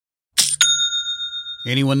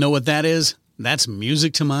Anyone know what that is? That's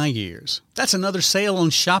music to my ears. That's another sale on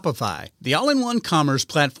Shopify, the all-in-one commerce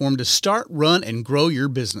platform to start, run, and grow your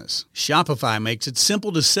business. Shopify makes it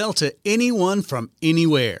simple to sell to anyone from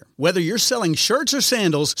anywhere. Whether you're selling shirts or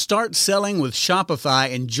sandals, start selling with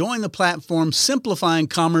Shopify and join the platform simplifying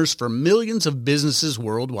commerce for millions of businesses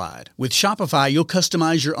worldwide. With Shopify, you'll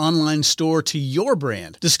customize your online store to your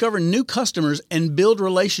brand, discover new customers, and build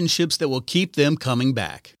relationships that will keep them coming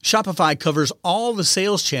back. Shopify covers all the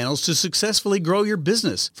sales channels to successfully grow your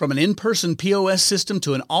business, from an in-person POS system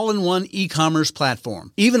to an all-in-one e-commerce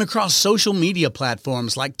platform, even across social media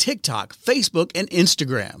platforms like TikTok, Facebook, and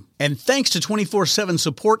Instagram. And thanks to 24/7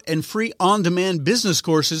 support and free on-demand business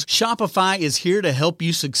courses, Shopify is here to help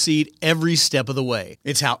you succeed every step of the way.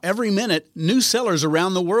 It's how every minute, new sellers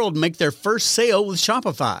around the world make their first sale with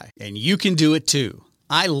Shopify. And you can do it too.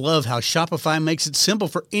 I love how Shopify makes it simple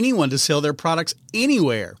for anyone to sell their products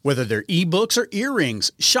anywhere. Whether they're ebooks or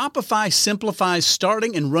earrings, Shopify simplifies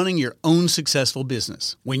starting and running your own successful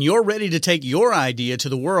business. When you're ready to take your idea to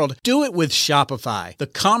the world, do it with Shopify, the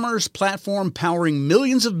commerce platform powering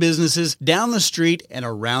millions of businesses down the street and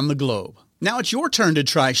around the globe. Now it's your turn to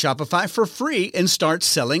try Shopify for free and start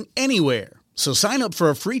selling anywhere. So sign up for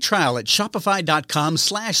a free trial at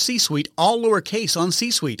shopify.com/C-Suite, all lowercase on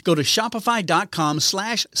C-Suite. Go to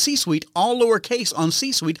shopify.com/C-Suite, all lowercase on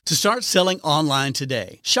C-Suite to start selling online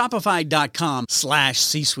today.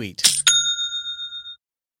 Shopify.com/C-Suite.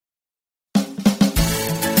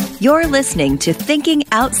 You're listening to Thinking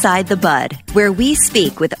Outside the Bud, where we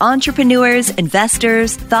speak with entrepreneurs,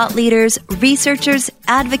 investors, thought leaders, researchers,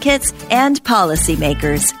 advocates, and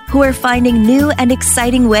policymakers who are finding new and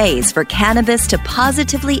exciting ways for cannabis to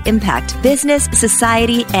positively impact business,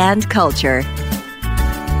 society, and culture.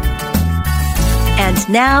 And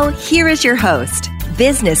now, here is your host,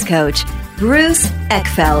 business coach, Bruce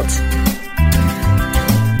Eckfeldt.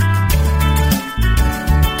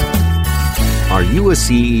 Are you a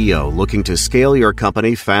CEO looking to scale your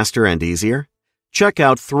company faster and easier? Check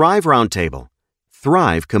out Thrive Roundtable.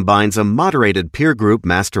 Thrive combines a moderated peer group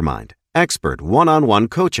mastermind, expert one-on-one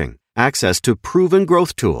coaching, access to proven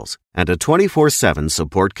growth tools, and a 24/7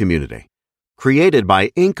 support community. Created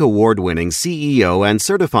by Inc. award-winning CEO and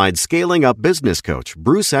certified scaling up business coach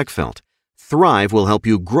Bruce Eckfeldt, Thrive will help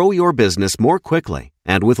you grow your business more quickly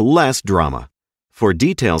and with less drama. For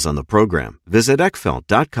details on the program, visit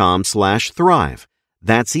eckfeldt.com/thrive.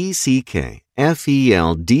 That's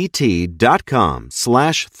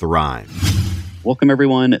ECKFELDT.com/thrive. Welcome,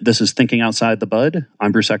 everyone. This is Thinking Outside the Bud.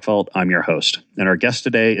 I'm Bruce Eckfeldt. I'm your host. And our guest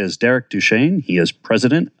today is Derek Duchesne. He is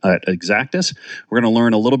president at Exactis. We're going to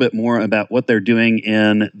learn a little bit more about what they're doing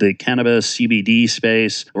in the cannabis CBD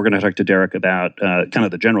space. We're going to talk to Derek about kind of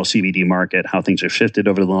the general CBD market, how things have shifted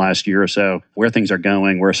over the last year or so, where things are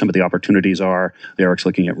going, where some of the opportunities are. Derek's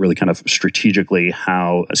looking at really kind of strategically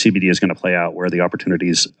how CBD is going to play out, where the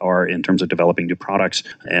opportunities are in terms of developing new products,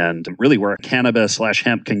 and really where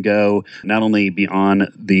cannabis/hemp can go, not only beyond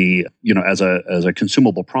the, as a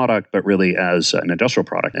consumable product, but really as an industrial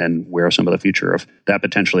product, and where some of the future of that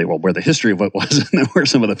potentially, where the history of it was, and then where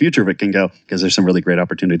some of the future of it can go, because there's some really great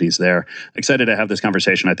opportunities there. Excited to have this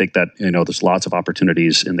conversation. I think that, there's lots of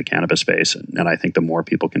opportunities in the cannabis space, and I think the more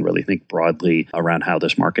people can really think broadly around how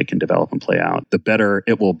this market can develop and play out, the better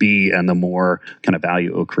it will be, and the more kind of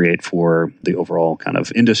value it will create for the overall kind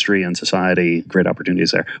of industry and society. Great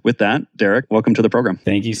opportunities there. With that, Derek, welcome to the program.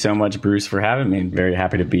 Thank you so much, Bruce, for having me. Very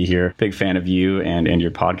happy to be here. Big fan of you and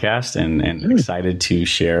your podcast, and excited to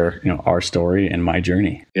share our story and my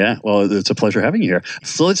journey. Yeah, well, it's a pleasure having you here.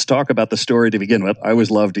 So let's talk about the story to begin with. I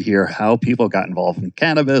always love to hear how people got involved in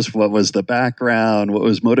cannabis. What was the background? What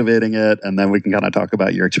was motivating it? And then we can kind of talk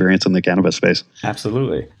about your experience in the cannabis space.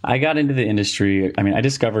 Absolutely. I got into the industry. I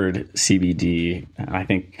discovered CBD, I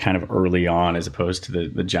think, kind of early on as opposed to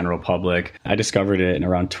the general public. I discovered it in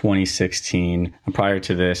around 2016. And prior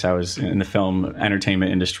to this, I was in the film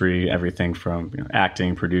entertainment industry, everything from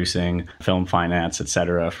acting, producing, film finance,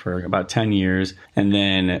 etc., for about 10 years. And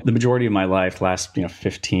then the majority of my life, last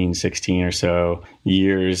 15, 16 or so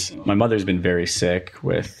years, my mother's been very sick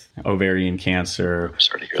with ovarian cancer,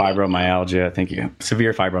 fibromyalgia,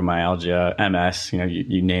 severe fibromyalgia, MS,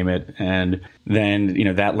 you name it. And then,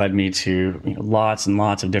 that led me to lots and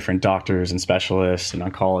lots of different doctors and specialists and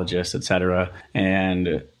oncologists, et cetera.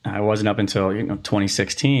 And I wasn't up until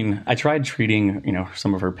 2016. I tried treating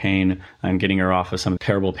some of her pain and getting her off of some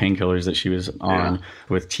terrible painkillers that she was on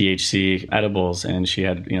with THC edibles, and she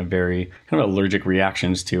had very kind of allergic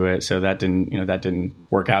reactions to it. So that didn't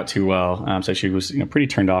work out too well. So she was pretty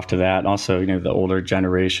turned off to that. Also, the older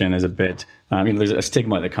generation is a bit. There's a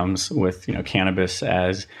stigma that comes with cannabis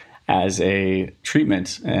as as a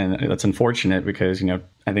treatment. And that's unfortunate because,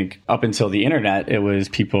 I think up until the internet, it was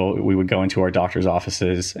we would go into our doctor's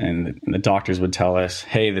offices and the doctors would tell us,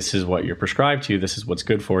 hey, this is what you're prescribed to, this is what's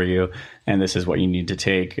good for you, and this is what you need to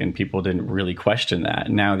take. And people didn't really question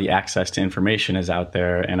that. Now the access to information is out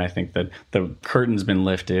there. And I think that the curtain's been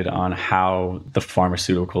lifted on how the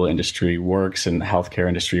pharmaceutical industry works and the healthcare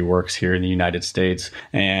industry works here in the United States.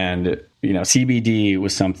 And CBD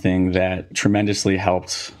was something that tremendously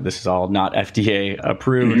helped. This is all not FDA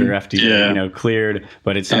approved or FDA, cleared,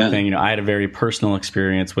 but it's something, I had a very personal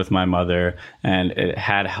experience with my mother, and it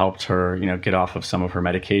had helped her, get off of some of her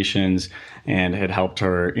medications, and had helped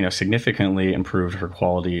her, significantly improve her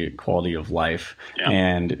quality of life. Yeah.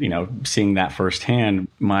 And, seeing that firsthand,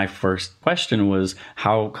 my first question was,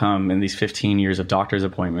 how come in these 15 years of doctor's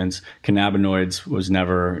appointments, cannabinoids was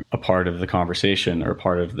never a part of the conversation or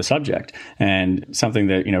part of the subject? And something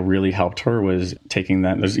that, really helped her was taking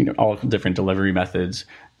that, there's, all different delivery methods,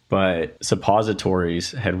 but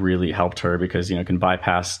suppositories had really helped her because, can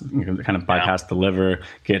bypass the liver,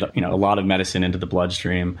 get, a lot of medicine into the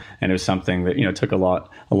bloodstream. And it was something that, took a lot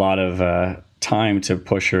of time to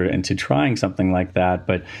push her into trying something like that.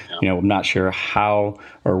 But, I'm not sure how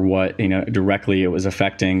or what, directly it was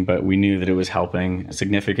affecting, but we knew that it was helping. It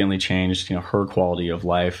significantly changed, her quality of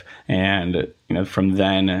life. And, from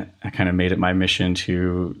then I kind of made it my mission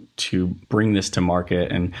to bring this to market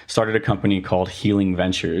and started a company called Healing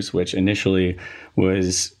Ventures, which initially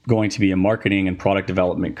was going to be a marketing and product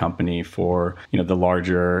development company for, the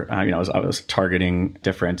larger, I was targeting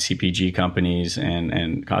different CPG companies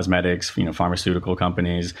and cosmetics, pharmaceutical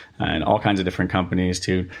companies and all kinds of different companies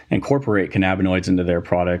to incorporate cannabinoids into their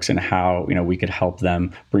products and how, we could help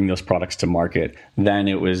them bring those products to market. Then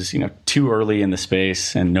it was, too early in the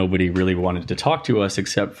space and nobody really wanted to talk to us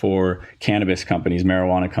except for cannabis companies,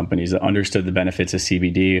 marijuana companies that understood the benefits of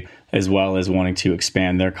CBD, as well as wanting to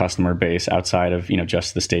expand their customer base outside of,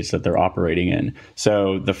 just the states that they're operating in.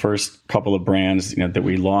 So the first couple of brands, that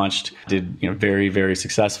we launched did, very, very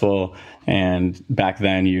successful. And back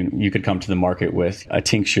then you could come to the market with a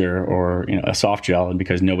tincture or, a soft gel. And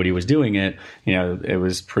because nobody was doing it, it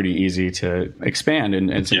was pretty easy to expand.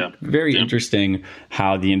 And it's very interesting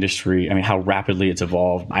how the industry, how rapidly it's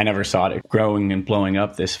evolved. I never saw it growing and blowing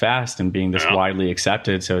up this fast and being this widely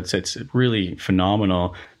accepted. So it's really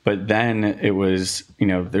phenomenal. But then it was,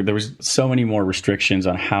 there was so many more restrictions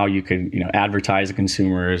on how you could, advertise to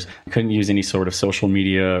consumers. You couldn't use any sort of social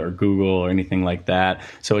media or Google or anything like that.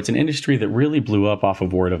 So it's an industry that really blew up off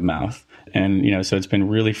of word of mouth. And, so it's been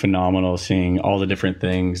really phenomenal seeing all the different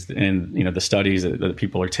things and, the studies that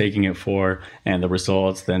people are taking it for and the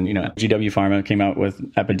results. Then, GW Pharma came out with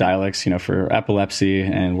Epidiolex, for epilepsy.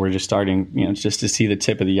 And we're just starting, just to see the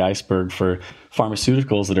tip of the iceberg for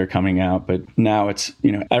pharmaceuticals that are coming out. But now it's,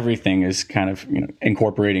 everything is kind of,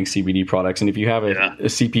 incorporating CBD products. And if you have a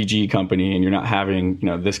CPG company and you're not having,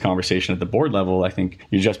 this conversation at the board level, I think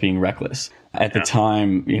you're just being reckless. At the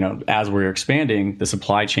time, as we're expanding, the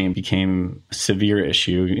supply chain became a severe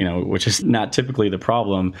issue, which is not typically the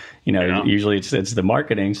problem. Usually it's the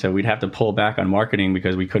marketing. So we'd have to pull back on marketing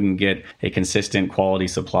because we couldn't get a consistent quality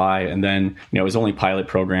supply. And then, it was only pilot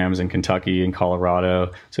programs in Kentucky and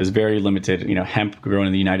Colorado. So it's very limited, hemp grown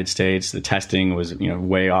in the United States. The testing was,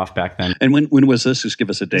 way off back then. And when was this? Just give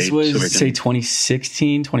us a date. This was, say,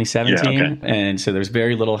 2016, 2017. Yeah, okay. And so there's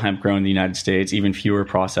very little hemp grown in the United States, even fewer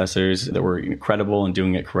processors that were credible and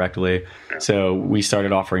doing it correctly. Yeah. So we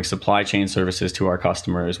started offering supply chain services to our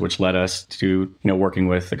customers, which led us to, working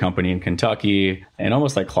with the company in Kentucky and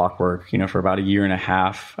almost like clockwork, for about a year and a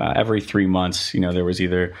half, every 3 months, there was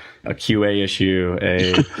either a QA issue,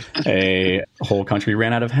 a whole country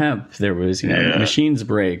ran out of hemp. There was, machines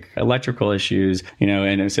break, electrical issues,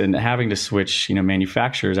 and having to switch,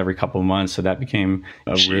 manufacturers every couple of months. So that became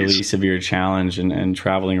a really severe challenge and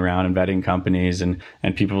traveling around and vetting companies and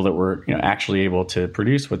people that were, actually able to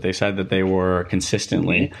produce what they said that they were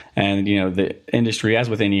consistently. And, the industry, as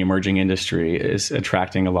with any emerging industry, is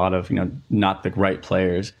attracting a lot of, not the right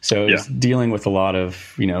players. So it's dealing with a lot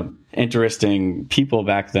of, interesting people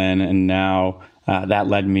back then. And now that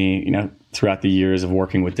led me, throughout the years of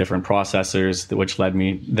working with different processors, which led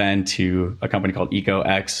me then to a company called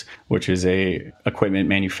EcoX, which is custom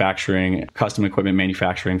equipment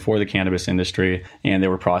manufacturing for the cannabis industry. And they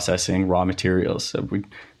were processing raw materials. So we,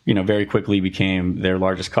 very quickly became their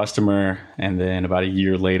largest customer. And then about a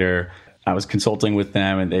year later, I was consulting with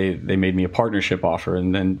them and they made me a partnership offer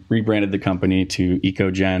and then rebranded the company to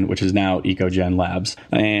EcoGen, which is now EcoGen Labs.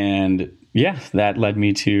 And that led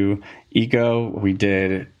me to Eco. We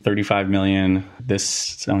did 35 million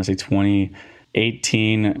this, I want to say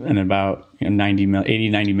 18 and about 90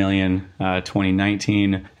 million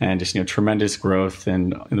 2019, and just tremendous growth.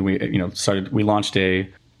 And we launched a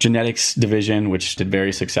genetics division, which did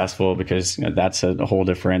very successful because that's a whole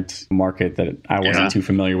different market that I wasn't too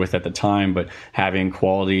familiar with at the time. But having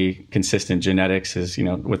quality, consistent genetics is,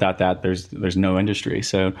 without that, there's no industry.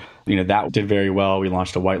 So, that did very well. We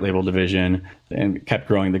launched a white label division and kept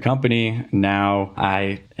growing the company. Now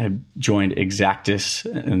I have joined Exactis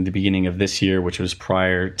in the beginning of this year, which was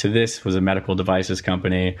prior to this, was a medical devices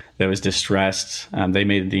company that was distressed. They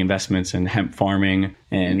made the investments in hemp farming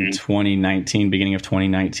in 2019, beginning of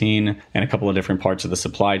 2019, and a couple of different parts of the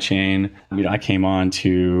supply chain. I came on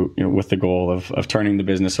to, with the goal of turning the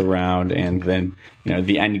business around, and then,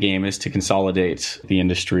 the end game is to consolidate the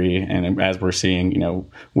industry. And as we're seeing,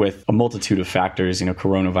 with a multitude of factors,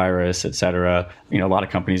 coronavirus, et cetera, a lot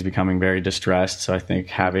of companies becoming very distressed. So I think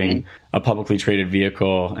having a publicly traded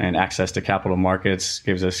vehicle and access to capital markets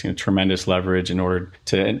gives us tremendous leverage in order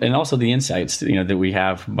to, and also the insights that we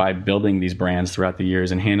have by building these brands throughout the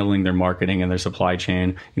years and handling their marketing and their supply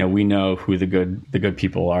chain. We know who the good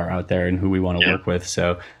people are out there and who we want to work with.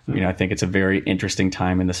 So I think it's a very interesting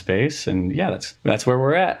time in the space, and that's where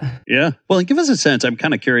we're at. Yeah. Well, and give us a sense. I'm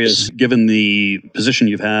kind of curious, given the position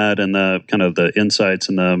you've had and the kind of the insights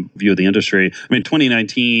and the view of the industry. I mean,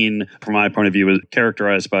 2019, from my point of view, was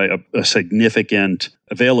characterized by a significant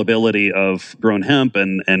availability of grown hemp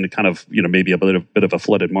and kind of, maybe a bit of a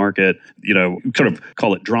flooded market, kind of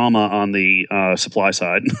call it drama on the supply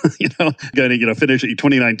side, finish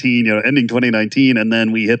 2019, ending 2019. And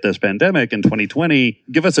then we hit this pandemic in 2020.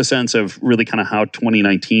 Give us a sense of really kind of how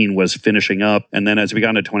 2019 was finishing up. And then as we got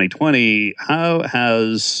into 2020, how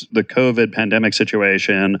has the COVID pandemic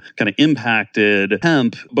situation kind of impacted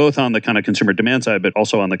hemp, both on the kind of consumer demand side, but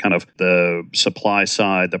also on the kind of the supply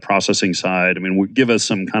side, the processing side? I mean, give us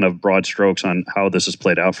some kind of broad strokes on how this has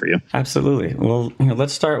played out for you. Absolutely. Well,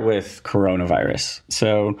 let's start with coronavirus.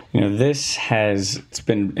 So, it's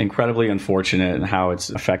been incredibly unfortunate in how it's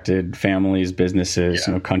affected families, businesses,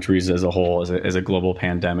 countries as a whole, as a global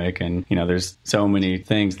pandemic. And, there's so many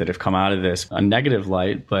things that have come out of this, a negative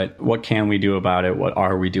light, but what can we do about it? What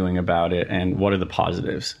are we doing about it? And what are the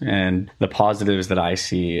positives? And the positives that I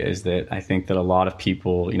see is that I think that a lot of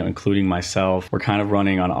people, including myself, we're kind of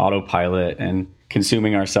running on autopilot and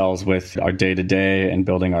consuming ourselves with our day-to-day and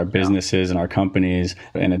building our businesses and our companies.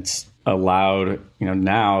 And it's allowed,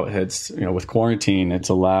 now it's, with quarantine, it's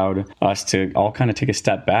allowed us to all kind of take a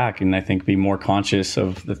step back and I think be more conscious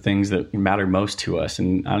of the things that matter most to us.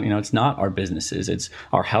 And, it's not our businesses, it's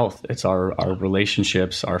our health, it's our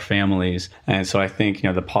relationships, our families. And so I think,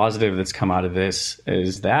 the positive that's come out of this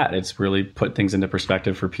is that it's really put things into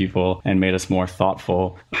perspective for people and made us more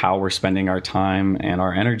thoughtful how we're spending our time and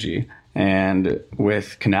our energy. And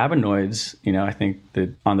with cannabinoids, I think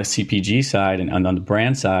that on the CPG side and on the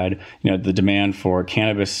brand side, the demand for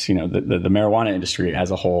cannabis, the marijuana industry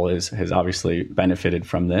as a whole has obviously benefited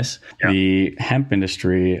from this. Yeah. The hemp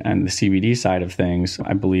industry and the CBD side of things,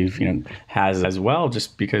 I believe, has as well,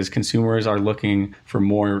 just because consumers are looking for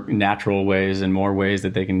more natural ways and more ways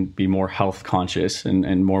that they can be more health conscious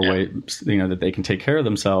and more ways, that they can take care of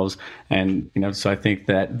themselves. And, so I think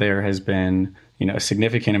that there has been a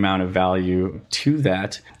significant amount of value to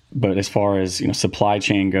that. But as far as, supply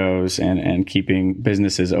chain goes and keeping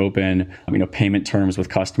businesses open, payment terms with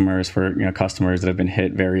customers for, customers that have been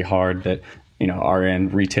hit very hard that, are in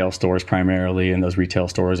retail stores primarily, and those retail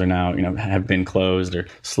stores are now, have been closed or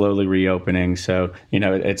slowly reopening. So,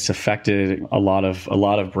 it's affected a lot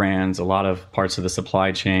of brands, a lot of parts of the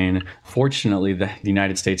supply chain. Fortunately, the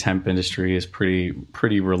United States hemp industry is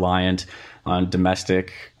pretty reliant on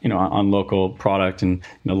domestic, on local product. And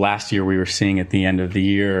last year we were seeing at the end of the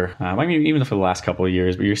year, even for the last couple of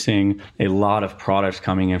years, but you're seeing a lot of products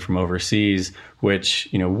coming in from overseas, which,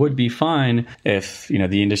 would be fine if,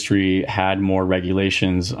 the industry had more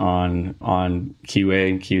regulations on QA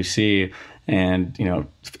and QC. And,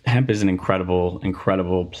 hemp is an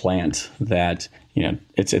incredible plant that,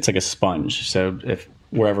 it's like a sponge. So if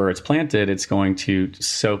wherever it's planted, it's going to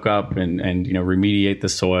soak up and remediate the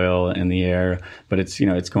soil and the air, but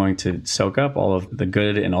it's going to soak up all of the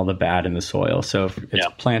good and all the bad in the soil. So if it's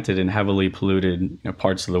planted in heavily polluted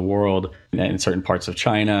parts of the world, in certain parts of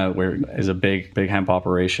China, where is a big hemp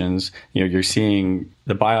operations, you're seeing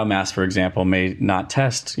the biomass, for example, may not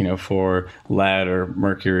test, for lead or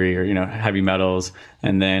mercury or, heavy metals.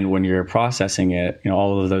 And then when you're processing it,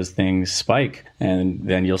 all of those things spike. And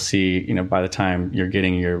then you'll see, by the time you're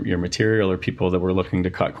getting your material, or people that were looking to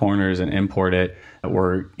cut corners and import it,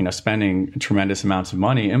 were, spending tremendous amounts of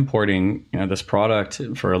money importing, this product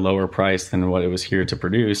for a lower price than what it was here to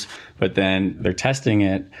produce. But then they're testing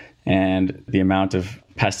it, and the amount of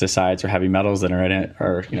pesticides or heavy metals that are in it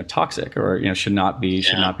are, toxic, or, should not be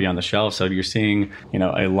on the shelf. So you're seeing,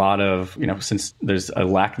 a lot of, since there's a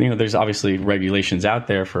lack, there's obviously regulations out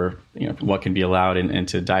there for, what can be allowed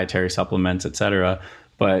into dietary supplements, et cetera.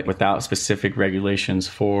 But without specific regulations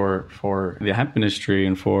for the hemp industry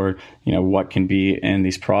and for, what can be in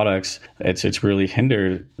these products, it's really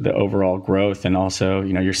hindered the overall growth. And also,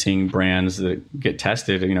 you're seeing brands that get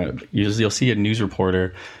tested. You'll see a news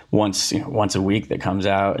reporter once a week that comes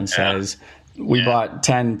out and says, we bought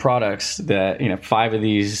 10 products that, 5 of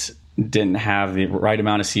these didn't have the right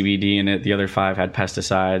amount of CBD in it. The other 5 had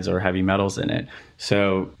pesticides or heavy metals in it.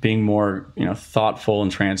 So being more, thoughtful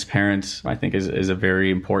and transparent, I think is a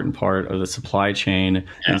very important part of the supply chain,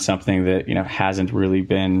 and something that, hasn't really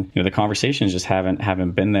been, the conversations just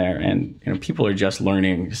haven't been there. And, people are just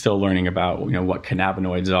still learning about, what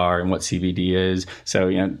cannabinoids are and what CBD is.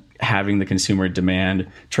 So, having the consumer demand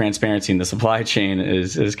transparency in the supply chain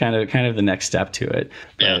is kind of the next step to it.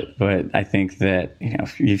 But I think that,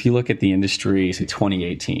 if you look at the industry, say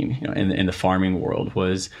 2018, in the farming world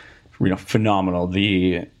was, phenomenal.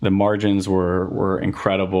 The margins were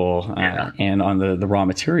incredible, and on the raw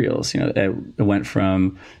materials, it went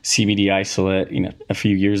from CBD isolate, a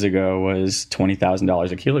few years ago was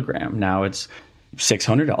 $20,000 a kilogram. Now it's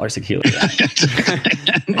 $600 a kilogram.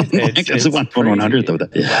 It's 1/100th of that.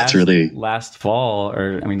 Yeah, it's really last fall,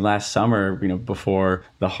 last summer, before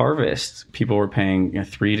the harvest, people were paying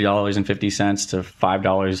 $3.50 to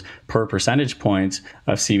 $5 per percentage point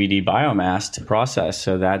of CBD biomass to process.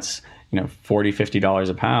 So that's $40-50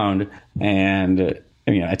 a pound, and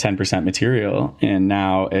a 10% material, and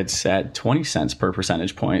now it's at 20 cents per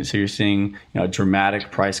percentage point. So you're seeing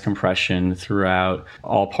dramatic price compression throughout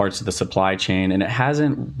all parts of the supply chain, and it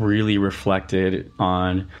hasn't really reflected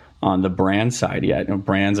on the brand side yet.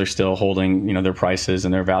 Brands are still holding their prices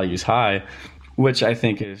and their values high, which I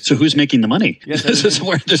think is... So who's making the money? Yes, this is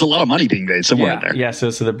where there's a lot of money being made somewhere in there. Yeah, so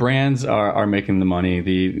the brands are making the money.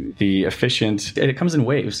 The efficient... It comes in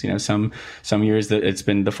waves. Some years that it's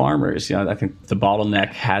been the farmers. I think the bottleneck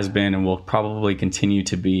has been and will probably continue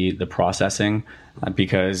to be the processing,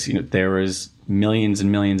 because there was millions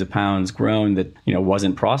and millions of pounds grown that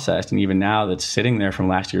wasn't processed, and even now that's sitting there from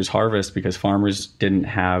last year's harvest because farmers didn't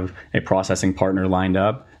have a processing partner lined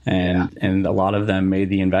up. And a lot of them made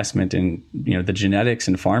the investment in the genetics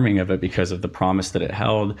and farming of it because of the promise that it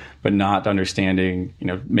held, but not understanding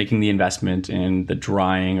making the investment in the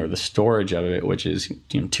drying or the storage of it, which is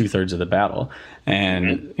 2/3 of the battle.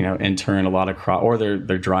 And in turn, a lot of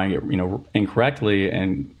they're drying it incorrectly,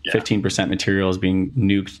 and 15% material is being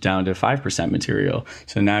nuked down to 5% material.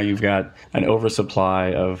 So now you've got an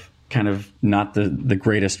oversupply of kind of not the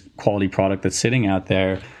greatest quality product that's sitting out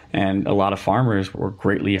there. And a lot of farmers were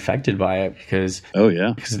greatly affected by it because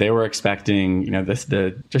they were expecting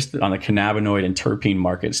just on the cannabinoid and terpene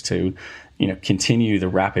markets to continue the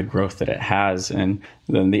rapid growth that it has. And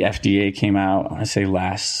then the FDA came out, I want to say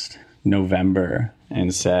last November,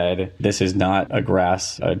 and said this is not a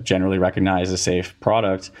grass generally recognized as a safe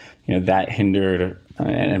product. That hindered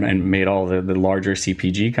and made all the larger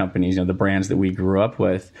CPG companies, the brands that we grew up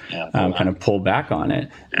with, kind of pull back on it.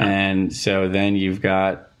 And so then you've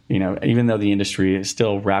got even though the industry is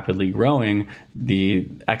still rapidly growing, the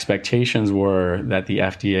expectations were that the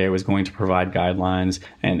FDA was going to provide guidelines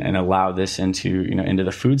and allow this into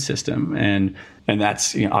the food system. And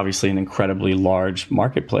that's obviously an incredibly large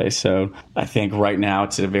marketplace. So I think right now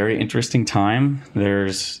it's a very interesting time.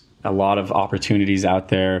 There's a lot of opportunities out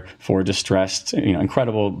there for distressed,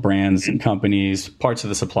 incredible brands and companies, parts of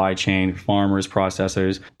the supply chain, farmers,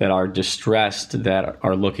 processors that are distressed, that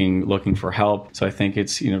are looking for help. So I think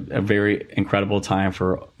it's, a very incredible time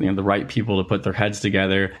for, the right people to put their heads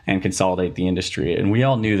together and consolidate the industry. And we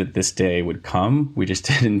all knew that this day would come. We just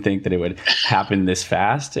didn't think that it would happen this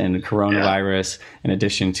fast. And coronavirus, in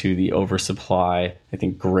addition to the oversupply, I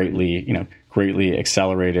think greatly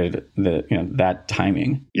accelerated that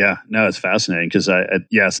timing. Yeah, no, it's fascinating because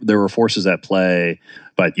yes, there were forces at play,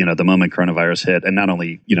 but the moment coronavirus hit, and not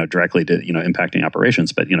only directly to impacting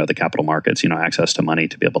operations, but the capital markets, access to money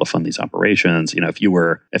to be able to fund these operations. If you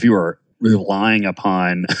were relying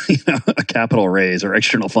upon a capital raise or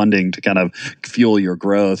external funding to kind of fuel your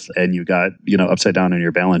growth, and you got upside down on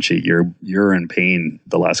your balance sheet, you're in pain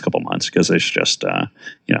the last couple months because there's just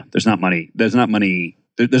there's not money.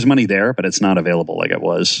 There's money there, but it's not available like it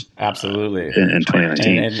was. Absolutely. In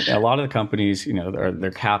 2019. And a lot of the companies,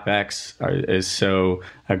 their CapEx is so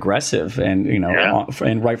aggressive, and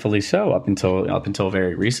and rightfully so up until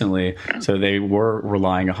very recently. So they were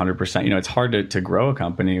relying 100%. It's hard to grow a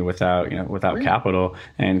company without capital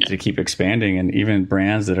and to keep expanding. And even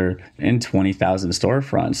brands that are in 20,000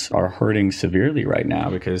 storefronts are hurting severely right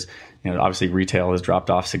now because obviously retail has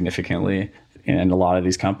dropped off significantly. And a lot of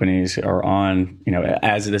these companies are on,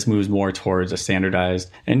 as this moves more towards a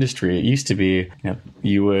standardized industry, it used to be,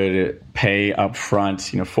 you would pay up front,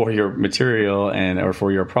 for your material or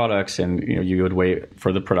for your products. And, you would wait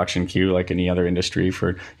for the production queue like any other industry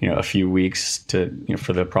for, a few weeks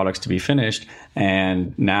for the products to be finished.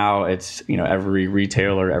 And now it's, every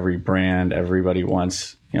retailer, every brand, everybody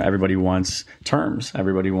wants terms.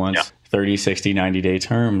 Everybody wants 30, 60, 90-day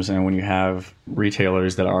terms. And when you have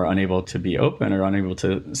retailers that are unable to be open or unable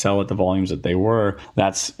to sell at the volumes that they were,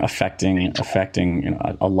 that's affecting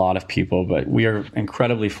a lot of people. But we are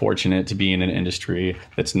incredibly fortunate to be in an industry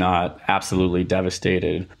that's not absolutely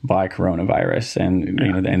devastated by coronavirus,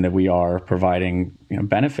 and that we are providing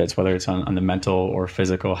benefits, whether it's on the mental or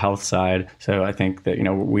physical health side. So I think that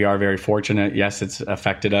we are very fortunate. Yes, it's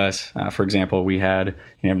affected us. For example, we had at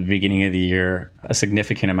the beginning of the year a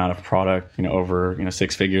significant amount of product, over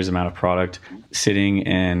six figures amount of product sitting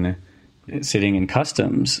in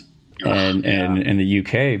customs and in the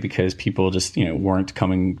UK because people just weren't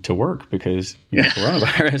coming to work because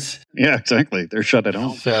coronavirus. Yeah, exactly. They're shut at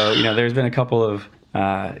home. So there's been a couple of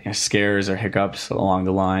scares or hiccups along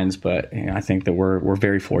the lines, but I think that we're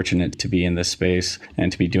very fortunate to be in this space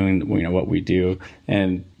and to be doing what we do.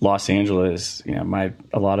 And Los Angeles,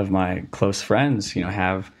 a lot of my close friends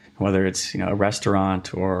have, whether it's a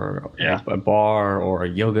restaurant or a bar or a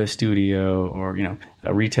yoga studio or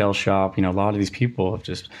a retail shop, a lot of these people have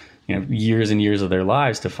just years and years of their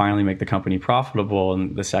lives to finally make the company profitable,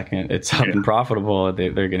 and the second it's up and profitable,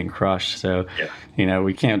 they're getting crushed. So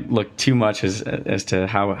we can't look too much as to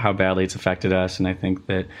how badly it's affected us. And I think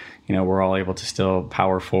that we're all able to still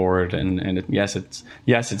power forward. And yes,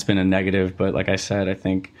 it's been a negative, but like I said, I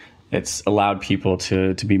think it's allowed people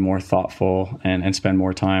to be more thoughtful and spend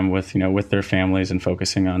more time with their families and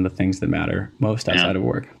focusing on the things that matter most outside of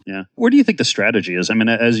work. Yeah. Where do you think the strategy is? I mean,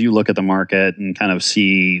 as you look at the market and kind of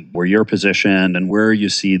see where you're positioned and where you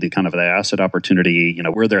see the kind of the asset opportunity,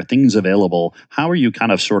 where there are things available, how are you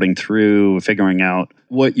kind of sorting through, figuring out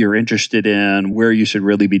what you're interested in, where you should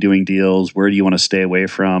really be doing deals, where do you want to stay away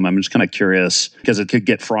from? I'm just kind of curious because it could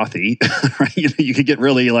get frothy, right? You could get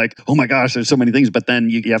really like, oh my gosh, there's so many things, but then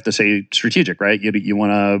you have to say strategic, right? You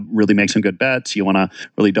want to really make some good bets. You want to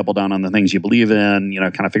really double down on the things you believe in,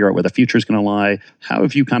 kind of figure out where the future is going to lie. How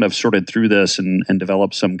have you kind of sorted through this and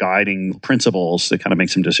developed some guiding principles to kind of make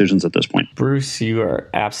some decisions at this point? Bruce, you are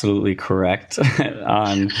absolutely correct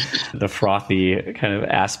on the frothy kind of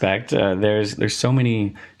aspect. There's so many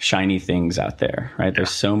shiny things out there, right? There's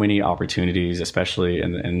so many opportunities, especially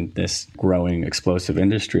in this growing explosive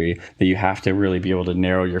industry, that you have to really be able to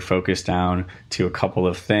narrow your focus down to a couple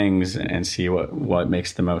of things and see what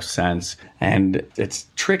makes the most sense. And it's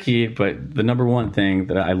tricky, but the number one thing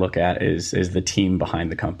that I look at is the team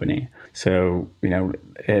behind the company. So,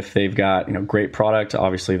 if they've got, great product,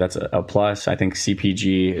 obviously that's a plus. I think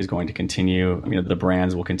CPG is going to continue. The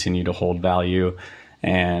brands will continue to hold value.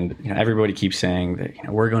 And everybody keeps saying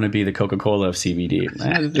that we're going to be the Coca-Cola of CBD.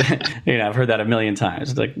 I've heard that a million times.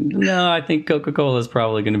 It's like, no, I think Coca-Cola is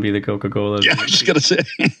probably going to be the Coca-Cola. Yeah, I was just going to say.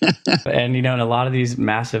 And and a lot of these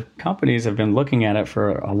massive companies have been looking at it for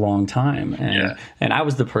a long time. And I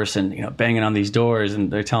was the person banging on these doors, and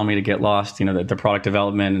they're telling me to get lost. The product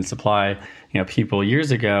development and supply people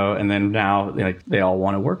years ago, and then now they all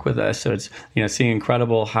want to work with us. So it's seeing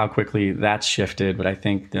incredible how quickly that's shifted. But I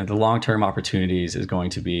think the long-term opportunities is going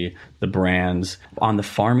to be the brands. On the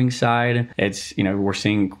farming side, it's we're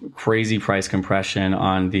seeing crazy price compression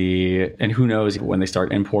and who knows when they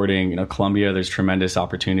start importing Colombia, there's tremendous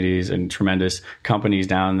opportunities and tremendous companies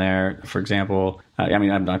down there. For example,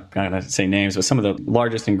 I'm not going to say names, but some of the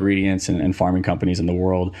largest ingredients and farming companies in the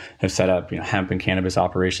world have set up hemp and cannabis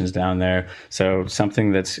operations down there. So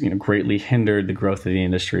something that's greatly hindered the growth of the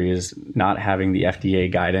industry is not having the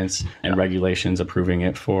FDA guidance and regulations approving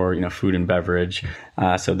it for food and beverage.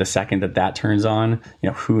 So the second that turns on,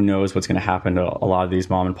 who knows what's going to happen to a lot of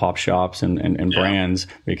these mom and pop shops and brands,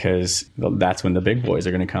 because that's when the big boys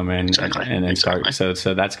are going to come in and start.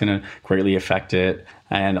 So that's going to greatly affect it.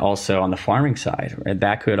 and also on the farming side. Right?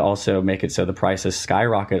 That could also make it so the prices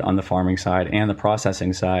skyrocket on the farming side and the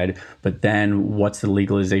processing side. But then what's the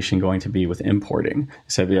legalization going to be with importing?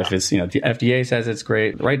 So if it's, the FDA says it's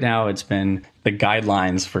great. Right now, it's been the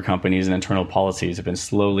guidelines for companies and internal policies have been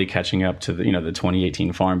slowly catching up to the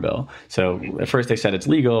 2018 Farm Bill. So at first they said it's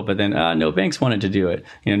legal, but then no banks wanted to do it.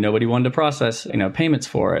 Nobody wanted to process payments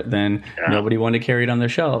for it. Then nobody wanted to carry it on their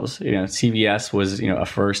shelves. CVS was a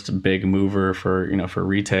first big mover for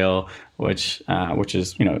retail, which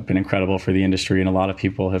has been incredible for the industry, and a lot of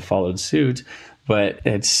people have followed suit. But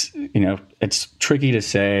it's tricky to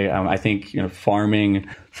say. I think farming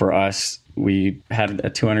for us, we had a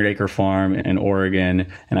 200-acre farm in Oregon,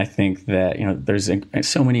 and I think that there's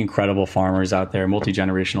so many incredible farmers out there,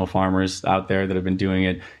 multi-generational farmers out there that have been doing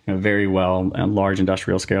it very well, and large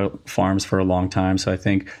industrial scale farms for a long time. So I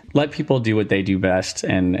think let people do what they do best,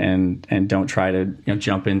 and don't try to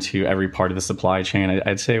jump into every part of the supply chain.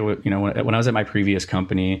 I'd say when I was at my previous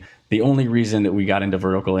company, the only reason that we got into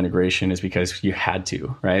vertical integration is because you had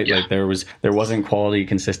to, right? Yeah. Like there wasn't quality,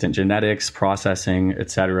 consistent genetics, processing, et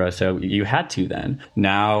cetera. So you had to then.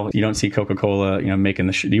 Now you don't see Coca-Cola, making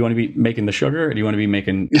the. Do you want to be making the sugar, or do you want to be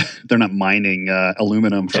making? They're not mining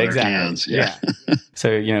aluminum for their cans. Yeah. So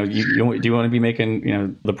do you want to be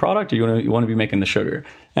making the product, or you want to be making the sugar?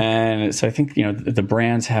 And so I think the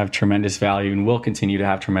brands have tremendous value and will continue to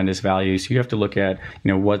have tremendous value. So you have to look at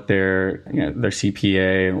what their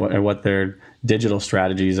CPA and what their digital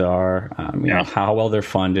strategies are, how well they're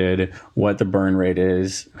funded, what the burn rate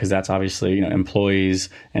is, because that's obviously employees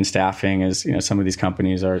and staffing. Is some of these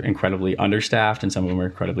companies are incredibly understaffed and some of them are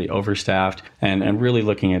incredibly overstaffed, and really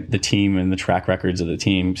looking at the team and the track records of the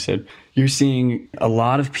team. So you're seeing a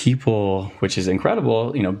lot of people, which is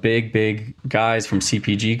incredible, big guys from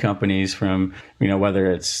CPG companies, from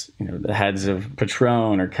whether it's the heads of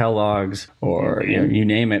Patron or Kellogg's or you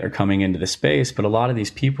name it, are coming into the space. But a lot of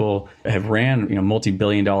these people have ran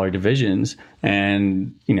multi-billion-dollar divisions,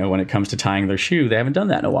 and when it comes to tying their shoe, they haven't done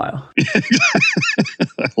that in a while.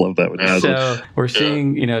 I love that. So we're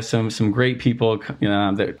seeing some great people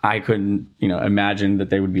that I couldn't imagine that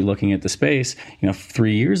they would be looking at the space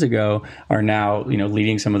 3 years ago, are now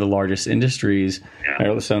leading some of the largest industries,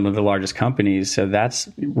 or some of the largest companies. So that's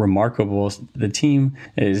remarkable. The team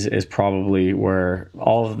is probably where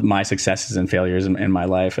all of my successes and failures in my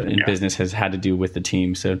life in business has had to do with the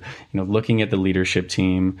team. So looking at the leadership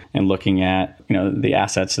team and looking at the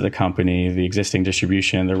assets of the company, the existing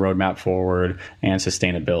distribution, the roadmap forward, and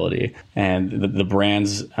sustainability, and the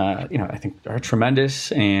brands I think are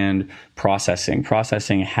tremendous. And processing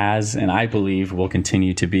has, and I believe will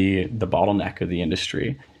continue to be, the bottleneck of the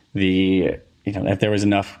industry. If there was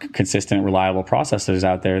enough consistent, reliable processors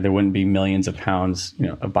out there, there wouldn't be millions of pounds,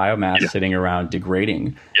 of biomass sitting around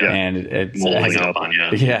degrading. Yeah. And it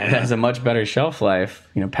has a much better shelf life,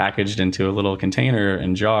 packaged into a little container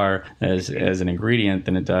and jar as an ingredient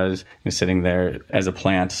than it does sitting there as a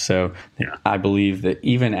plant. So I believe that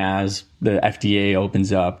even as the FDA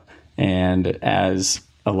opens up, and as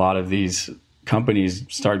a lot of these companies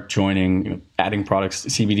start joining, adding products,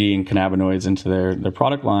 CBD and cannabinoids into their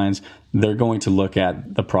product lines, they're going to look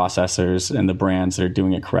at the processors and the brands that are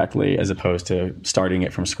doing it correctly, as opposed to starting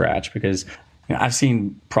it from scratch. Because I've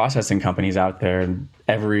seen processing companies out there, and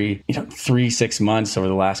every 3-6 months over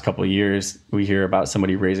the last couple of years, we hear about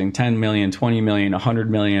somebody raising 10 million, 20 million, 100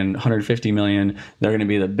 million, 150 million. They're going to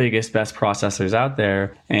be the biggest, best processors out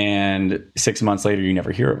there. And 6 months later, you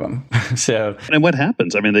never hear of them. And what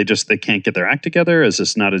happens? I mean, they can't get their act together? Is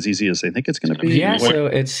this not as easy as they think it's going to be? Yeah. So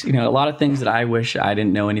it's, a lot of things that I wish I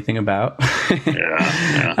didn't know anything about.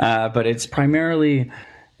 But it's primarily,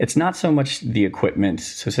 it's not so much the equipment.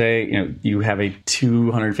 So say, you have a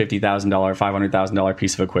 $250,000, $500,000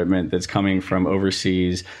 piece of equipment that's coming from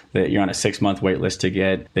overseas that you're on a 6-month wait list to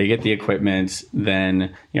get. They get the equipment,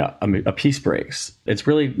 then a piece breaks. It's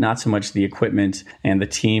really not so much the equipment and the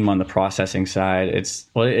team on the processing side.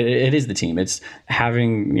 It is the team. It's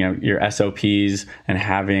having your SOPs and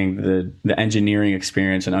having the engineering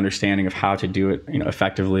experience and understanding of how to do it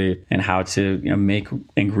effectively, and how to make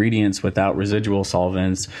ingredients without residual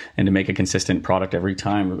solvents, and to make a consistent product every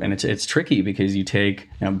time. And it's tricky, because you take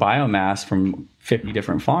biomass from 50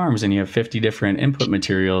 different farms and you have 50 different input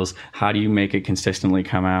materials. How do you make it consistently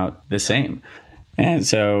come out the same? And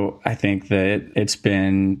so I think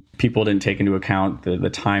that people didn't take into account the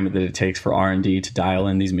time that it takes for R&D to dial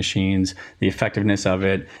in these machines, the effectiveness of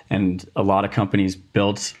it. And a lot of companies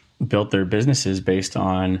built their businesses based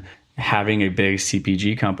on having a big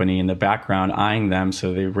CPG company in the background eyeing them.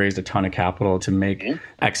 So they raised a ton of capital to make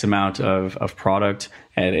X amount of product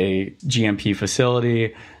at a GMP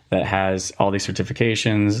facility. that has all these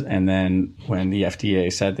certifications. And then when the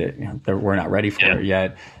FDA said that we're not ready for it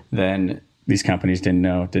yet, then these companies didn't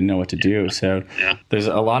know what to do. So there's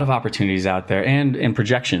a lot of opportunities out there and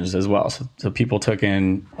projections as well. So people took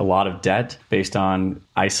in a lot of debt based on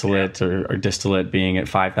isolate or distillate being at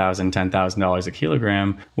 $5,000, $10,000 a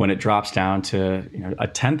kilogram. When it drops down to a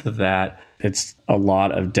tenth of that, it's a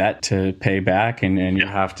lot of debt to pay back, and you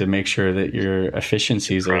have to make sure that your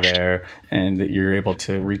efficiencies are there and that you're able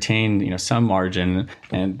to retain some margin.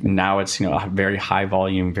 And now it's a very high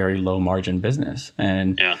volume, very low margin business,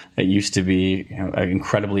 and it used to be an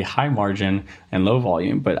incredibly high margin and low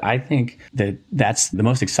volume. But I think that that's the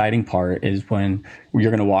most exciting part, is when you're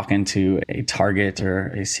going to walk into a Target or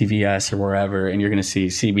a CVS or wherever, and you're going to see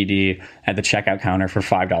CBD at the checkout counter for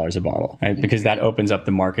 $5 a bottle, right? Because that opens up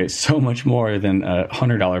the market so much more than a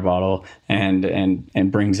 $100 bottle,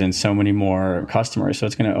 and brings in so many more customers. So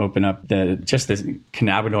it's going to open up just this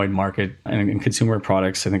cannabinoid market and consumer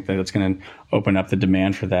products. I think that it's going to open up the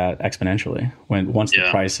demand for that exponentially once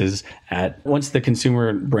the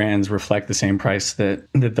consumer brands reflect the same price that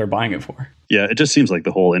they're buying it for. Yeah, it just seems like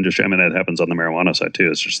the whole industry, I mean, it happens on the marijuana side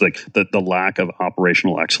too. It's just like the lack of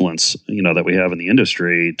operational excellence, that we have in the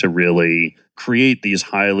industry to really create these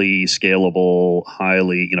highly scalable,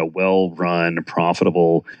 highly, well-run,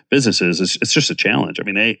 profitable businesses. It's just a challenge. I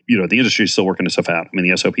mean, the industry is still working stuff out. I mean,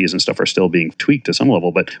 the SOPs and stuff are still being tweaked to some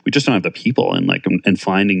level, but we just don't have the people, and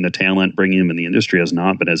finding the talent, bringing them in the industry has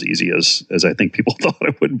not been as easy as I think people thought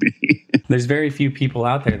it would be. There's very few people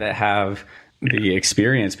out there that have the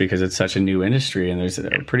experience, because it's such a new industry, and there's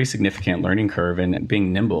a pretty significant learning curve in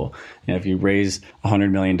being nimble. If you raise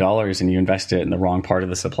 $100 million and you invest it in the wrong part of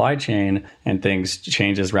the supply chain, and things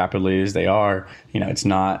change as rapidly as they are, it's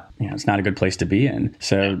not a good place to be in.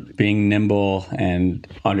 So being nimble and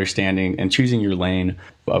understanding and choosing your lane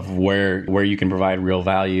of where you can provide real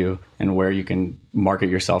value and where you can market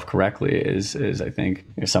yourself correctly is I think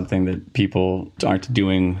something that people aren't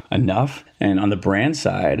doing enough. And on the brand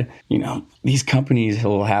side, these companies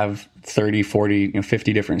will have 30, 40,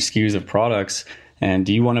 50 different SKUs of products. And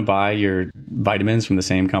do you want to buy your vitamins from the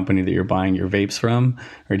same company that you're buying your vapes from?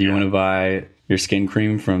 Or do you want to buy your skin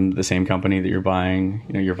cream from the same company that you're buying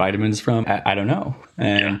your vitamins from? I don't know.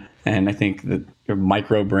 And I think that your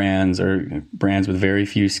micro brands or brands with very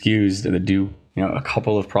few SKUs that do a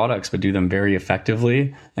couple of products, but do them very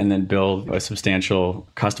effectively, and then build a substantial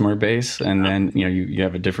customer base. And then, you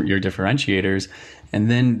have your differentiators, and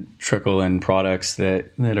then trickle in products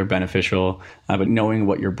that are beneficial. But knowing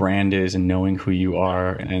what your brand is and knowing who you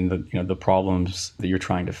are and the problems that you're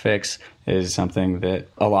trying to fix is something that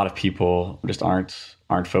a lot of people just aren't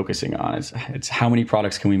focusing on. It's how many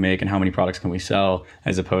products can we make and how many products can we sell,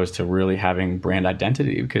 as opposed to really having brand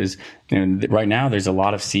identity. Because right now there's a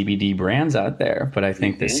lot of CBD brands out there, but I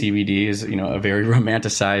think that CBD is a very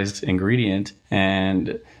romanticized ingredient,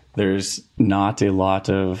 and there's not a lot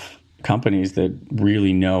of companies that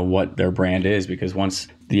really know what their brand is, because once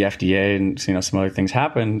the FDA and some other things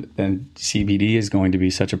happen, then CBD is going to be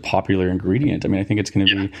such a popular ingredient. I mean, I think it's going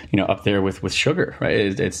to be up there with sugar,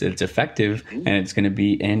 right? It's effective, and it's going to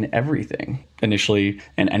be in everything. Initially,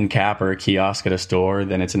 an end cap or a kiosk at a store,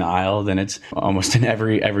 then it's an aisle, then it's almost in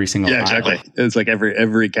every single aisle. Exactly. It's like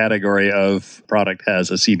every category of product has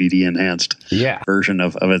a CBD enhanced version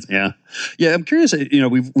of it. Yeah. I'm curious.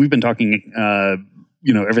 We've been talking.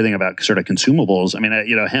 Everything about sort of consumables. I mean,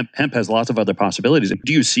 hemp has lots of other possibilities.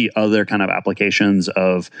 Do you see other kind of applications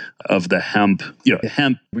of the hemp?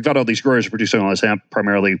 Hemp, we've got all these growers producing all this hemp,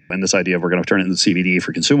 primarily in this idea of we're going to turn it into CBD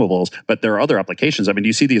for consumables, but there are other applications. I mean, do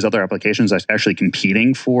you see these other applications actually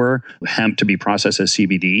competing for hemp to be processed as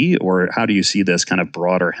CBD, or how do you see this kind of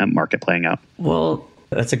broader hemp market playing out? Well,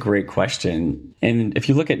 that's a great question. And if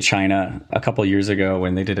you look at China a couple of years ago,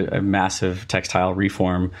 when they did a massive textile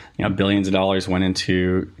reform, billions of dollars went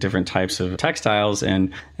into different types of textiles,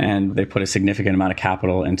 and they put a significant amount of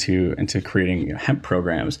capital into creating hemp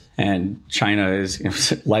programs. And China is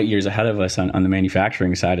light years ahead of us on the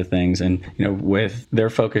manufacturing side of things. And with their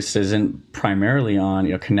focus isn't primarily on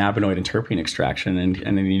cannabinoid and terpene extraction, and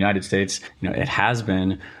in the United States, it has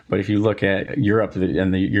been. But if you look at Europe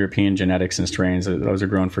and the European genetics and strains, those are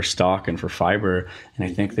grown for stock and for fiber. And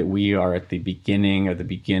I think that we are at the beginning of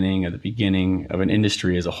an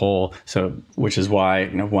industry as a whole. So, which is why,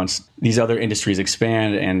 once these other industries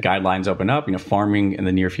expand and guidelines open up, farming in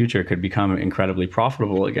the near future could become incredibly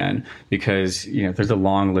profitable again, because, there's a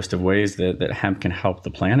long list of ways that hemp can help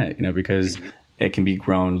the planet, because it can be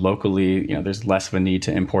grown locally. There's less of a need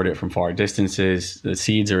to import it from far distances. The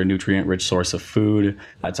seeds are a nutrient-rich source of food.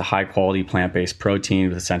 It's a high-quality plant-based protein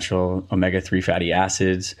with essential omega-3 fatty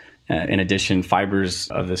acids. In addition, fibers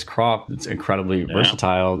of this crop, it's incredibly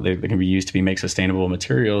versatile. They can be used to make sustainable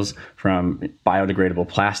materials, from biodegradable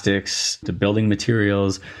plastics to building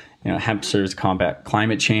materials. Hemp serves to combat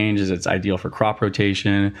climate change, as it's ideal for crop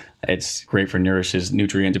rotation. It's great for nourishes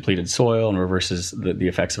nutrient-depleted soil and reverses the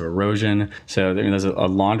effects of erosion. So there's a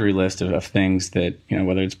laundry list of things that,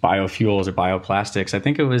 whether it's biofuels or bioplastics. I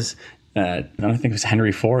think it was,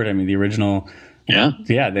 Henry Ford. I mean, the original,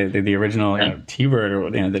 the original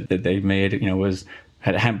T-bird that they made,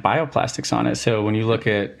 had hemp bioplastics on it. So when you look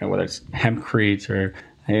at whether it's hempcrete or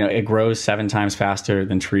it grows 7 times faster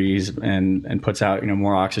than trees and puts out,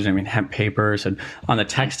 more oxygen. I mean, hemp paper. So on the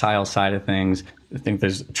textile side of things, I think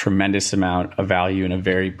there's a tremendous amount of value in a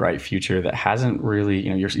very bright future that hasn't really,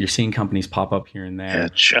 you're seeing companies pop up here and there. Yeah,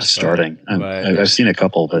 just starting. I've seen a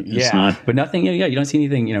couple, but it's not. But nothing, you don't see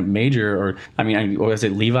anything, major. Or, was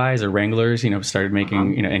it Levi's or Wranglers, started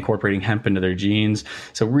making, incorporating hemp into their jeans.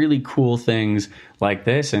 So really cool things like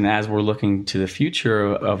this. And as we're looking to the future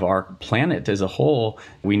of our planet as a whole,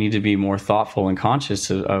 we need to be more thoughtful and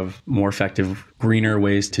conscious of more effective, greener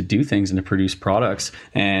ways to do things and to produce products.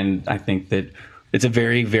 And I think that it's a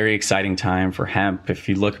very, very exciting time for hemp. If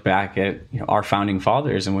you look back at our founding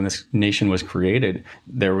fathers and when this nation was created,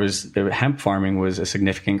 hemp farming was a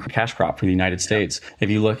significant cash crop for the United States. If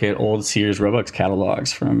you look at old Sears Roebuck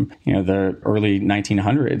catalogs from the early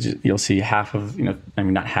 1900s, you'll see half of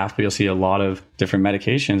not half, but you'll see a lot of different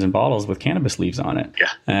medications and bottles with cannabis leaves on it. Yeah.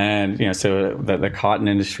 And so the cotton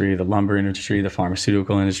industry, the lumber industry, the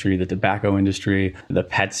pharmaceutical industry, the tobacco industry, the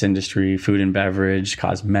pets industry, food and beverage,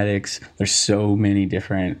 cosmetics. There's so many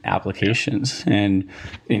different applications. And,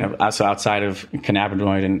 so outside of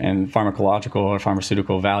cannabinoid and pharmacological or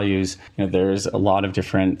pharmaceutical values, there's a lot of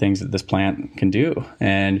different things that this plant can do.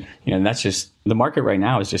 And, and that's just, the market right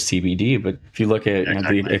now is just CBD, but if you look at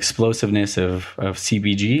the explosiveness of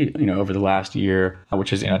CBG, over the last year,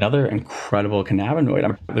 which is another incredible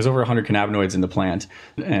cannabinoid. There's over 100 cannabinoids in the plant,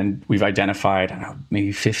 and we've identified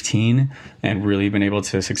maybe 15, and really been able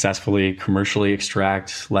to successfully commercially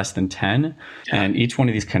extract less than 10. And each one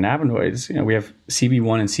of these cannabinoids, we have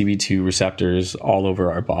CB1 and CB2 receptors all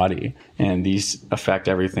over our body, and these affect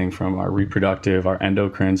everything from our reproductive, our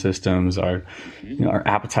endocrine systems, our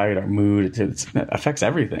appetite, our mood. It affects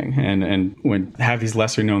everything. And when have these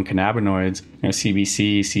lesser known cannabinoids,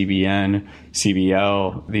 CBC, CBN,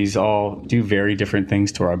 CBL, these all do very different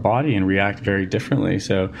things to our body and react very differently.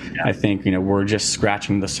 So I think, we're just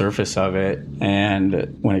scratching the surface of it.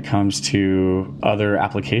 And when it comes to other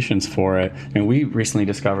applications for it, we recently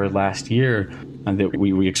discovered last year that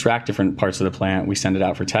we extract different parts of the plant, we send it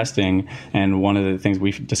out for testing. And one of the things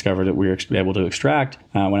we discovered that we were able to extract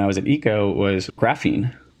when I was at ECO was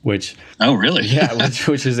graphene. Which really?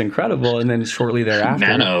 which is incredible. And then shortly thereafter,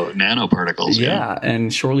 nanoparticles. Yeah,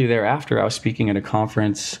 and shortly thereafter, I was speaking at a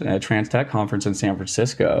conference, a TransTech conference in San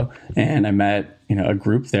Francisco, and I met a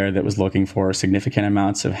group there that was looking for significant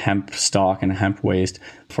amounts of hemp stock and hemp waste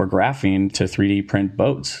for graphene to 3D print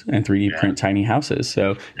boats and 3D print tiny houses.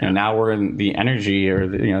 So now we're in the energy or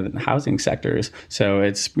the housing sectors. So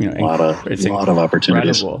it's a lot of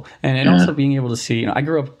opportunities, and also being able to see. I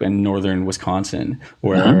grew up in northern Wisconsin,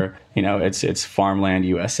 where it's farmland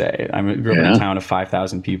USA. I grew up in a town of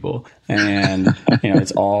 5,000 people, and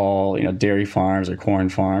it's all dairy farms or corn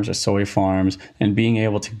farms or soy farms, and being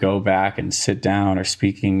able to go back and sit down or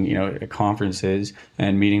speaking at conferences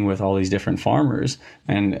and meeting with all these different farmers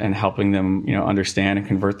and helping them understand and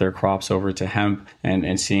convert their crops over to hemp,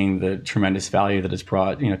 and seeing the tremendous value that it's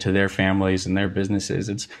brought to their families and their businesses.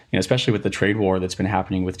 It's especially with the trade war that's been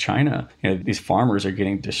happening with China, these farmers are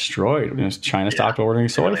getting destroyed. China stopped ordering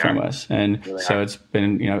soy from us, and so it's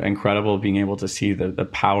been incredible being able to see the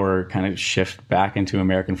power kind of shift back into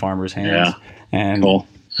American farmers' hands. And cool.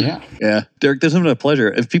 Yeah. Derek, this has been a pleasure.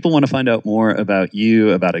 If people want to find out more about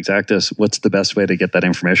you, about Exactis, what's the best way to get that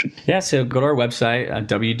information? Yeah, so go to our website,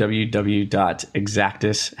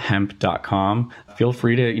 www.exactishemp.com. Feel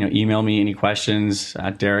free to email me any questions,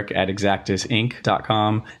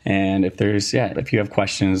 Derek@exactisinc.com. And if you have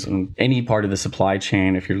questions on any part of the supply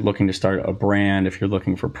chain, if you're looking to start a brand, if you're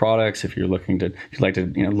looking for products, if you'd like to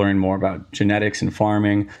learn more about genetics and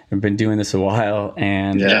farming, I've been doing this a while,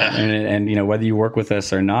 and whether you work with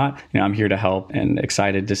us or not, I'm here to help, and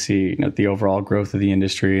excited to see the overall growth of the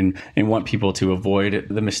industry, and want people to avoid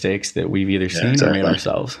the mistakes that we've either seen or made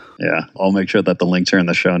ourselves. Yeah, I'll make sure that the links are in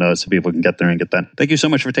the show notes so people can get there and get that. Thank you so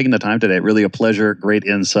much for taking the time today. Really a pleasure, great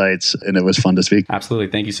insights, and it was fun to speak.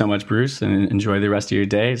 Absolutely. Thank you so much, Bruce, and enjoy the rest of your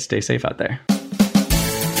day. Stay safe out there.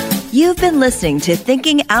 You've been listening to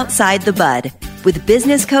Thinking Outside the Bud with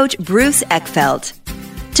business coach Bruce Eckfeldt.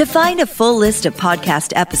 To find a full list of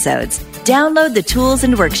podcast episodes, download the tools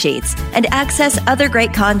and worksheets, and access other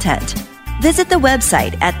great content, visit the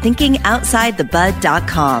website at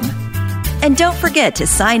thinkingoutsidethebud.com. And don't forget to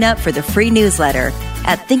sign up for the free newsletter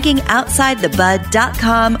at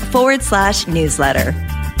thinkingoutsidethebud.com/newsletter.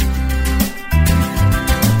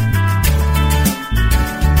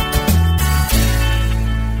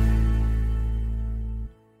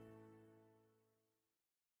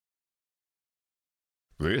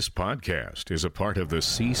 This podcast is a part of the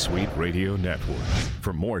C-Suite Radio Network.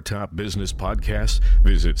 For more top business podcasts,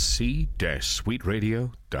 visit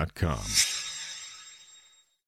c-suiteradio.com.